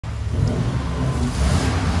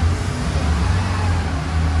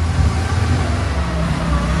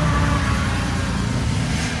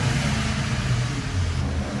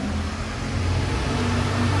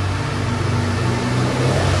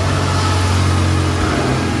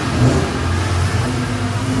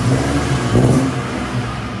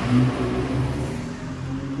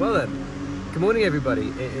morning everybody,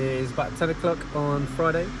 it is about 10 o'clock on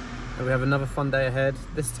Friday and we have another fun day ahead.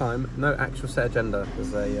 This time, no actual set agenda.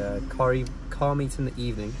 There's a car meet in the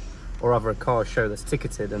evening, or rather a car show that's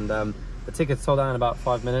ticketed, and the tickets sold out in about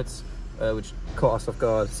 5 minutes, which caught us off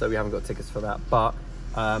guard, so we haven't got tickets for that. But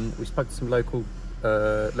we spoke to some local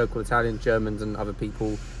Italian, Germans and other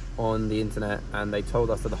people on the internet, and they told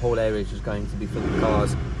us that the whole area is just going to be full of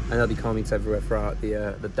cars and there'll be car meets everywhere throughout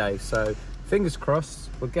the day. So fingers crossed,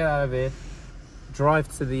 we'll get out of here,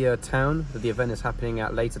 drive to the town that the event is happening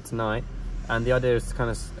at later tonight, and the idea is to kind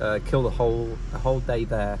of kill the whole day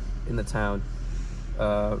there in the town,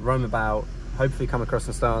 roam about, hopefully come across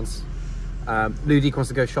some stands. Ludic wants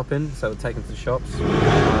to go shopping, so we'll take him to the shops.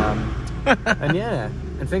 And yeah,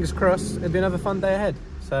 and fingers crossed, it'll be another fun day ahead.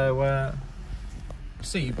 So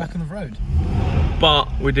see you back on the road. But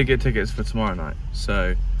we did get tickets for tomorrow night,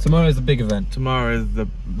 so tomorrow's the big event. Tomorrow is the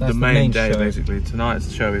main day show. Basically.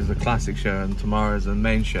 Tonight's show is the classic show, and tomorrow's the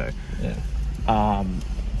main show. Yeah.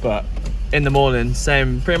 But in the morning,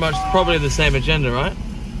 pretty much probably the same agenda, right?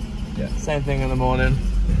 Yeah. Same thing in the morning.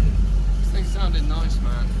 This thing sounded nice,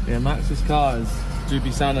 man. Yeah, Max's car do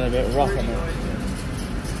be sounding a bit rough on it.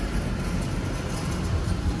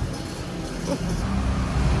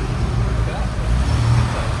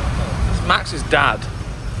 Max's dad.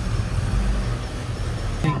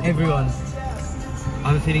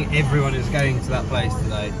 I'm feeling everyone is going to that place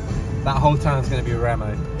today. That whole town's going to be a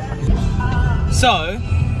Ramo. So,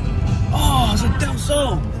 it's a Del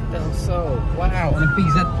Sol. Del Sol, wow. And a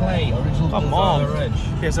BZ Play, original Come on. Reg.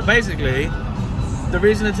 Yeah, so basically, the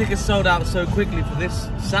reason the tickets sold out so quickly for this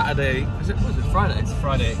Saturday, was it Friday? It's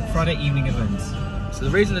Friday evening event. So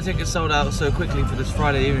the reason the tickets sold out so quickly for this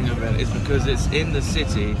Friday evening event is because it's in the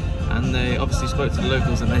city, and they obviously spoke to the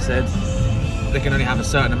locals and they said they can only have a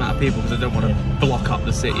certain amount of people because they don't want to block up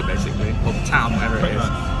the city, basically, or the town, whatever it is.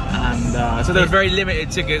 And so there were very limited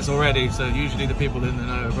tickets already, so usually the people in the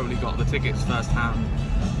know have probably got the tickets first hand.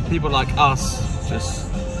 People like us, it's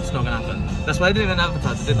not going to happen. That's why they didn't even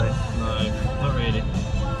advertise it, did they? No, not really.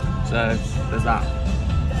 So there's that.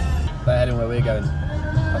 They're heading where we're going,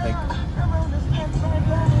 I think.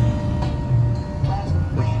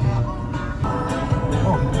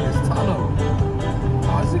 Oh, this tunnel.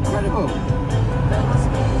 Oh, it's incredible.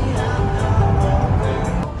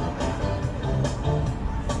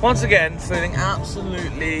 Once again, feeling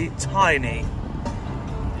absolutely tiny.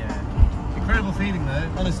 Yeah. Incredible feeling though,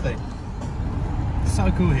 honestly. It's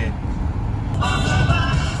so cool here.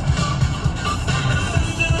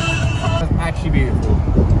 That's actually beautiful.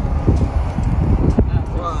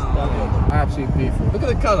 Wow. Absolutely beautiful. Look at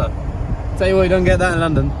the colour. Tell you what, you don't get that in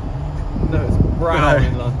London. No, it's brown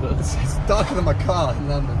in London. It's darker than my car in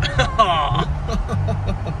London.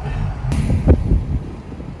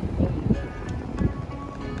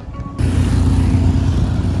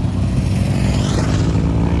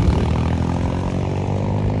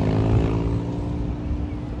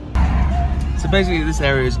 So basically this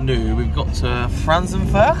area is new. We've got to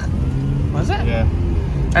Franzenberg. What is it? Yeah.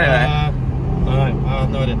 Anyway.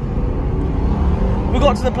 No idea. We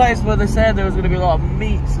got to the place where they said there was going to be a lot of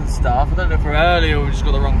meats and stuff. I don't know if we're early or we just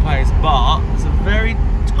got the wrong place, but it's a very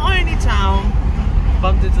tiny town.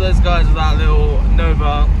 Bumped into those guys with that little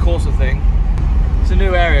Nova Corsa thing. It's a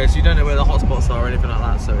new area, so you don't know where the hotspots are or anything like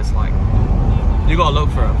that, so it's like, you got to look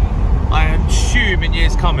for them. I assume in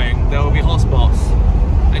years coming there will be hotspots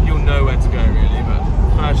and you'll know where to go really, but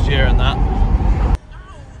first year and that.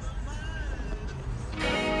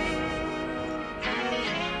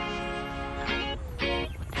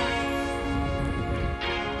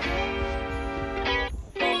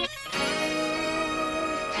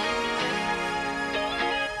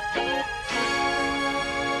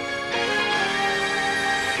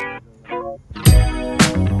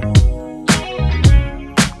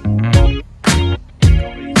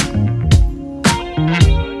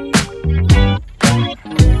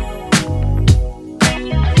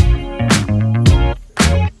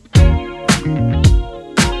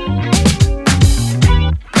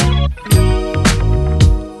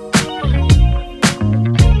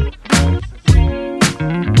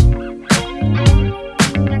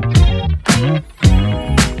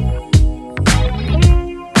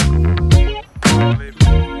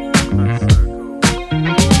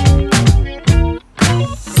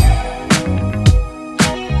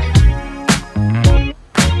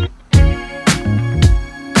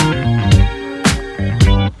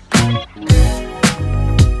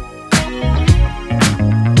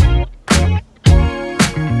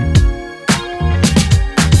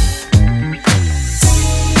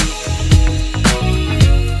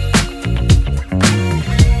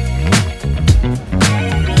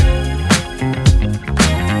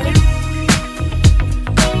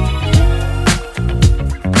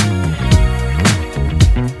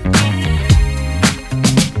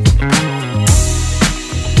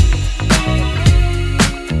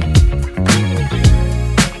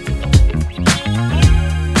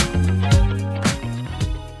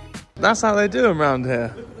 That's how they do them around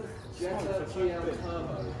here.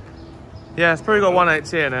 Yeah, it's probably got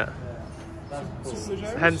 180 in it.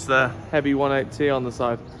 Hence the heavy 180 on the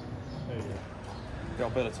side.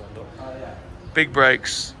 Big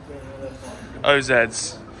brakes,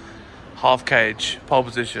 OZs, half cage, pole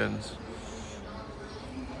positions.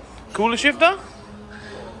 Cooler shifter?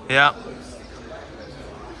 Yeah.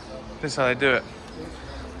 This is how they do it.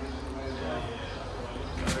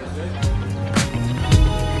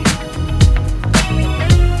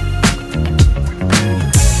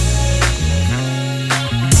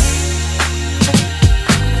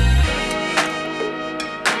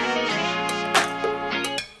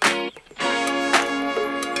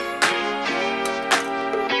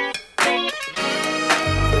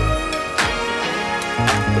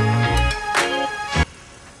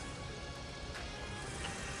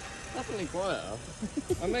 Quieter.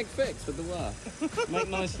 I make fix with the work. Make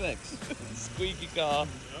nice fix. Squeaky car,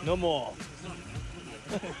 no more.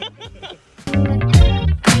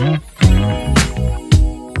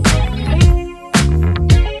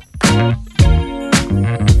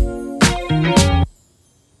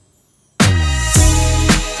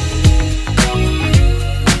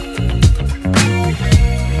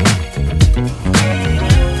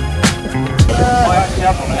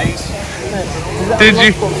 Did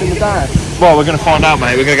you? Well, we're going to find out,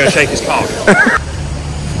 mate. We're going to go shake his car.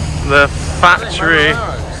 The factory.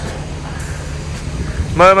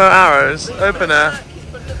 Momo arrows. Open air. That's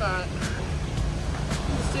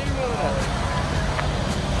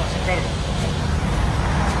incredible.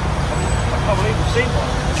 I can't believe we've seen one.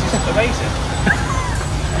 This is amazing.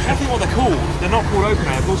 I can't think what they're called. They're not called open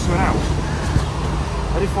air, they're called something else.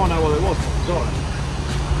 I didn't find out what it was.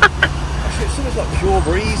 Something like Pure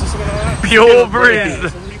Breeze or something like that. Pure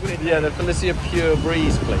Breeze. Yeah, the Felicia Pure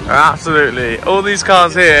Breeze, please. Absolutely. All these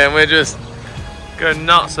cars here, and we're just going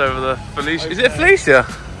nuts over the Felicia. Is it a Felicia?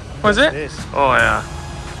 What is it? It is. Oh yeah.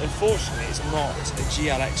 Unfortunately, it's not a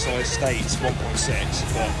GLX size state. It's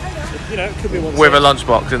 1.6, but you know, it could be 1.6. With a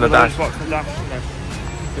lunchbox in the dash. We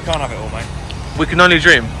can't have it all, mate. We can only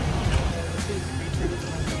dream.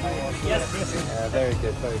 Yes. Very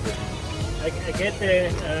good, very good. I get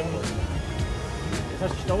the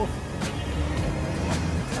first stove.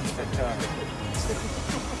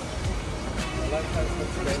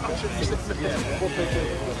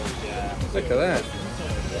 Look at that.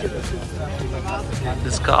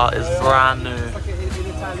 This car is brand new. It's like an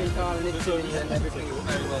Italian car in Italy and everything is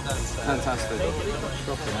very well done. Fantastic.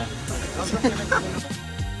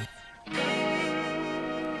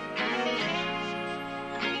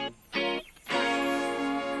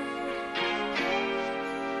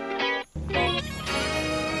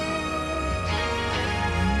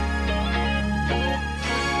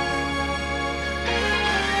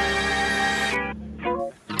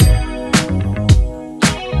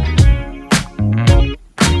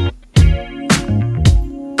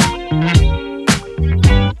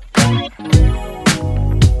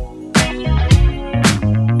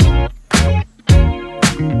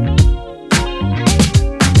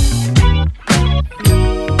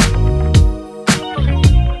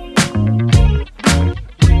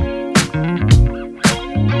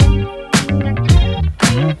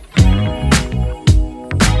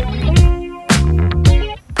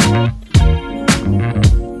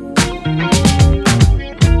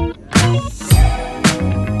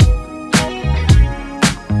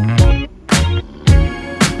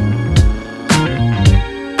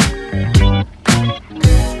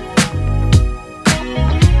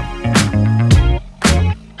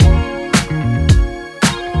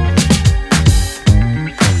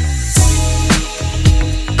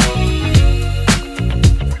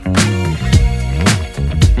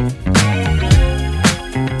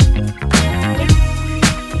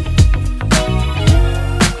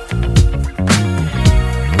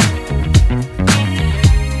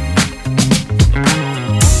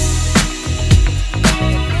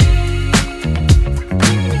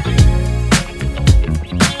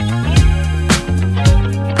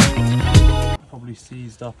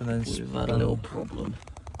 Up and then we've had a little problem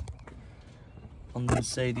on the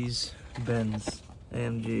Mercedes Benz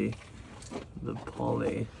AMG. The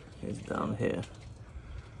poly is down here.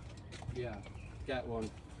 Yeah, get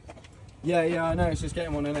one. Yeah, I know. It's just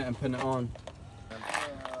getting one in it and putting it on.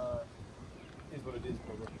 Is what it is,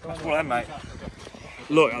 probably. That's one, mate.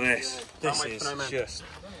 Look at this. This is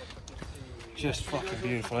just fucking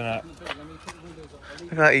beautiful, isn't it?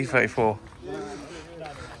 Look at that E34.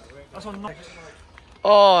 That's on.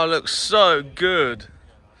 Oh, it looks so good.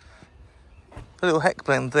 A little heck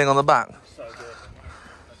blend thing on the back. So good.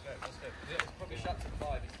 Let's go. It's probably shut to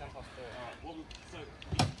 5. It's 10 past 4. Alright, so, do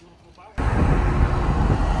you want to pull back?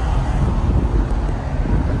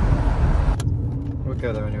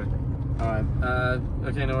 go there anyway. Alright,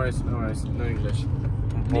 okay, no worries, no English.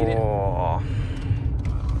 Need it? Oh.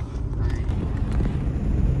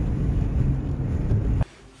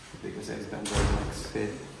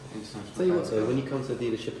 Tell you what though, when you come to a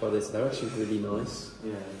dealership like this, they're actually really nice.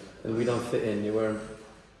 Yeah. And we don't fit in, you're wearing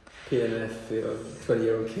PNF for a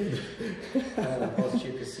 20-year-old kid. What's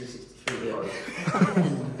cheapest C63?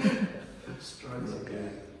 Okay.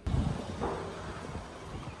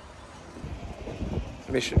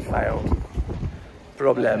 Mission failed.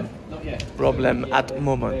 Problem. Not yet. Problem at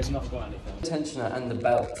moment. Tensioner and the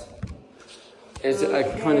belt. Is a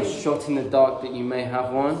kind of shot in the dark that you may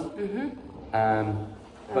have one.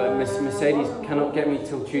 But Mercedes cannot get me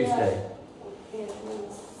till Tuesday.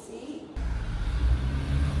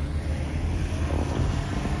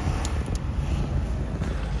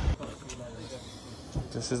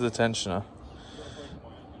 This is the tensioner.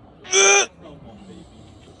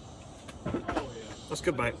 That's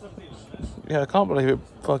good, mate. Yeah, I can't believe it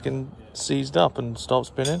fucking seized up and stopped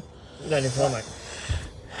spinning. No need for mate.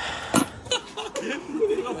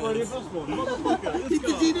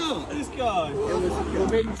 Did you not? This guy.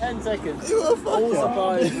 Within 10 seconds. You were all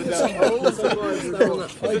surprised with that. All surprised with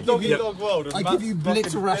that. It's a dog world. I give you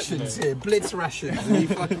blitz rations here, blitz rations, and you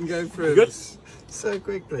fucking go through Good. so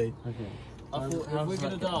quickly. I thought if we're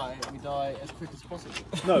going to die, we die as quick as possible.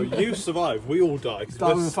 No, you survive. We all die.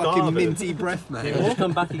 Start with a fucking minty breath, mate. Just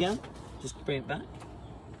come back again. Just bring it back.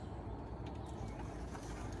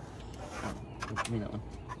 Give me that one.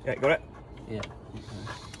 Yeah, got it. Yeah.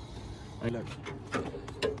 Okay. Look,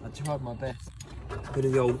 I tried my best. Bit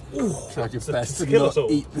of the old, tried your best to kill not us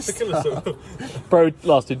all. eat the To kill us all. Bro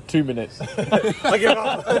lasted 2 minutes. I give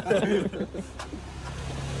up.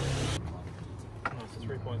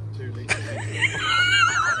 3.2 litres.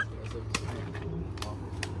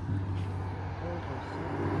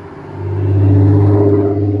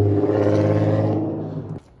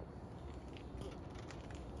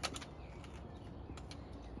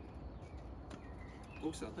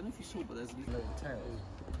 Also, I don't know if you saw, but there's a little tail.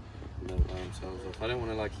 They'll blow themselves off. I don't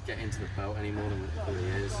want to like get into the belt any more than it really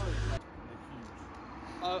is.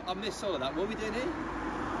 I missed all of that. What are we doing here?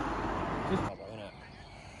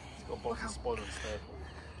 It's got boxes and spoilers there.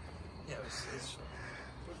 Yeah, it's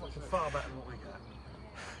Far better than what we got.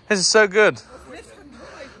 This is so good.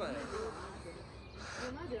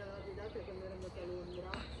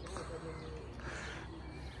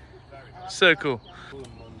 So cool.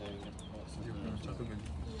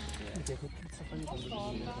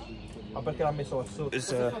 I bet I miss all It's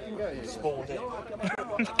spawned in.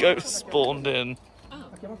 Ghost spawned in.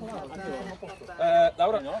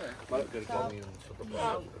 Laura?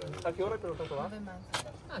 A che ora hai prenotato là?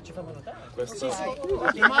 Ah, ci fanno notare. Questo... Ho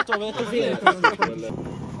chiamato, avevo detto fine.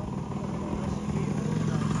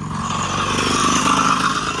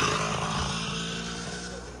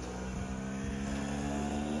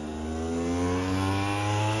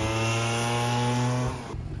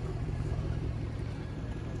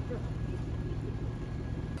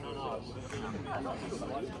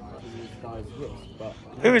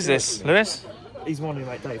 Who is this, Lewis? He's one who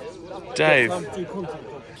mate Dave. Dave.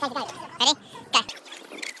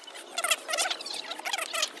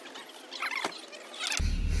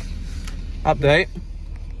 Update.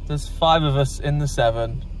 There's 5 of us in the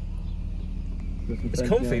 7. It's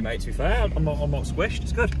comfy, mate, to be fair. I'm not squished.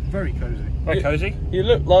 It's good. Very cosy. Very cosy. You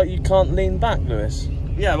look like you can't lean back, Lewis.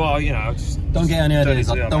 Yeah, well, you know, just... Don't get any ideas,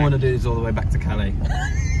 I Yeah, don't mate. want to do this all the way back to Calais.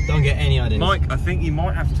 Don't get any ideas. Mike, I think you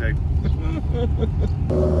might have to.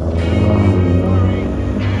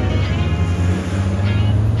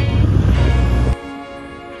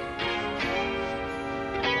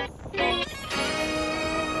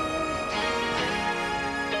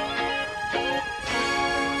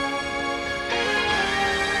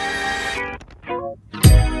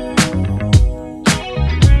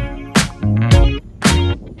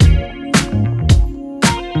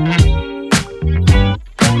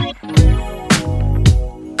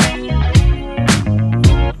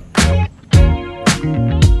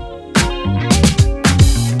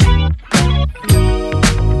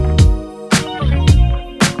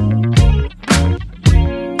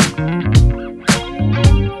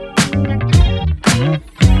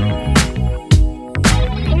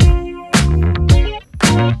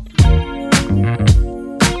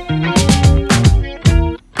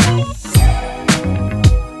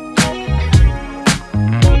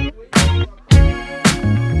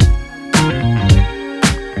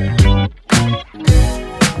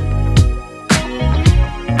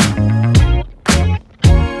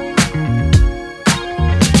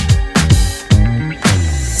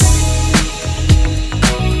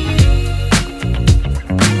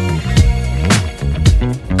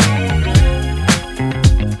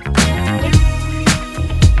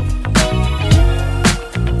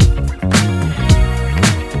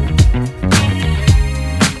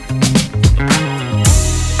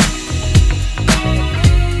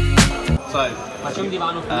 We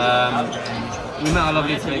met our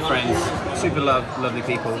lovely Italian friends, super lovely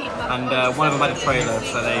people, and one of them had a trailer,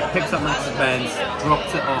 so they picked up Max's Benz,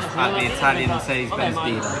 dropped it off at the Italian Mercedes-Benz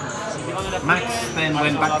dealer. Max then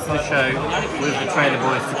went back to the show with the trailer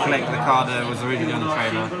boys to collect the car that was originally on the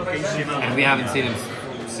trailer, and we haven't seen him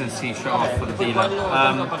since he shot off for the dealer.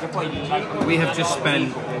 We have just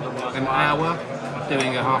spent an hour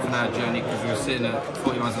doing a half-an-hour journey because we were sitting at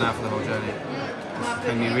 40 miles an hour for the whole journey.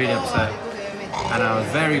 It made me really upset, and I was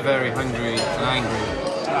very, very hungry and angry.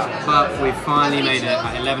 But we finally made it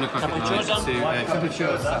at 11 o'clock at night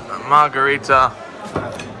to Margarita.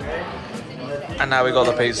 And now we got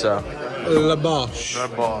the pizza. La Bosch. The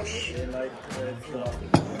Bosch. I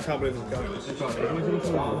can't believe it's going.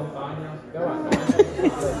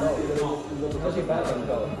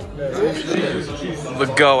 The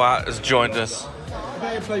Goat has joined us.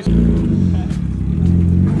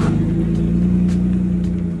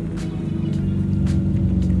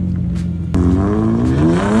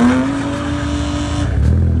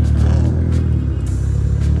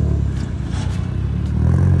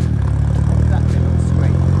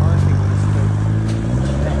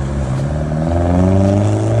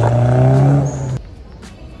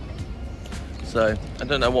 So, I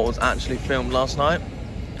don't know what was actually filmed last night.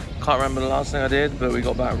 Can't remember the last thing I did, but we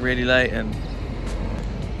got back really late and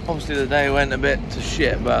obviously the day went a bit to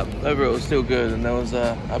shit, but overall it was still good, and there was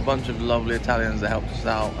a bunch of lovely Italians that helped us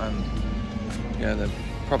out, and you know, the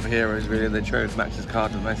proper heroes really. They drove Max's car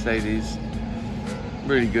to Mercedes,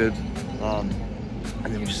 really good, and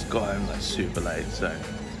then we just got home like super late. So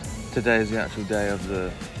today is the actual day of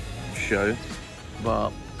the show,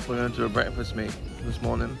 but we're going to a breakfast meet this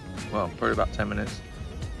morning, well, probably about 10 minutes,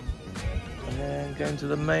 and then going to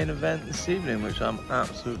the main event this evening, which I'm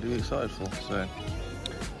absolutely excited for. So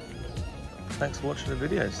thanks for watching the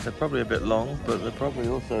videos. They're probably a bit long, but they're probably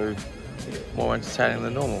also more entertaining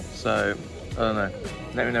than normal. So I don't know,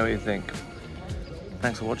 let me know what you think.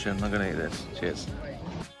 Thanks for watching. I'm gonna eat this. Cheers.